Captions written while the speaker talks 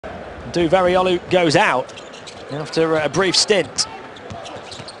Duveriolu goes out after a brief stint.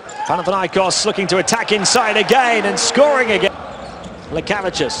 Panathinaikos looking to attack inside again and scoring again.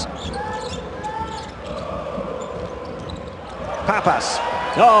 Lekavicius. Pappas.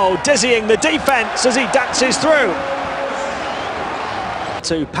 Oh, dizzying the defense as he dances through.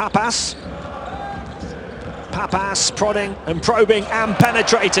 To Pappas. Pappas prodding and probing and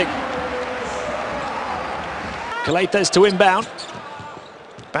penetrating. Calathes to inbound.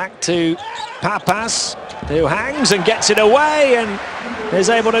 Back to Pappas, who hangs and gets it away and is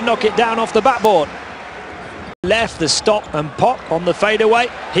able to knock it down off the backboard. Left the stop and pop on the fadeaway.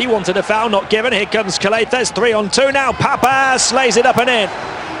 He wanted a foul, not given. Here comes Calathes, 3-on-2 now. Pappas lays it up and in.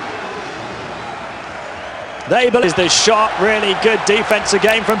 They believe the shot, really good defense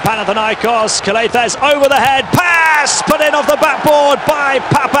again from Panathinaikos. Calathes over the head, pass put in off the backboard by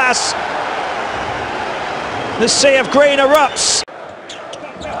Pappas. The sea of green erupts.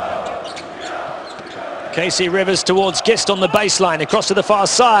 Casey Rivers towards Gist on the baseline, across to the far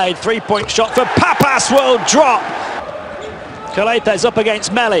side. Three-point shot for Pappas will drop. Calathes up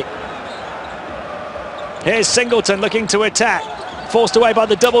against Melli. Here's Singleton looking to attack. Forced away by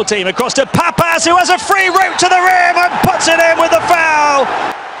the double team. Across to Pappas, who has a free route to the rim and puts it in with a foul.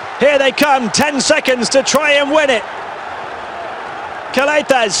 Here they come, 10 seconds to try and win it.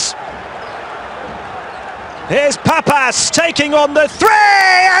 Calathes. Here's Pappas taking on the three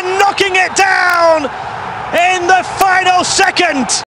and knocking it down in the final second.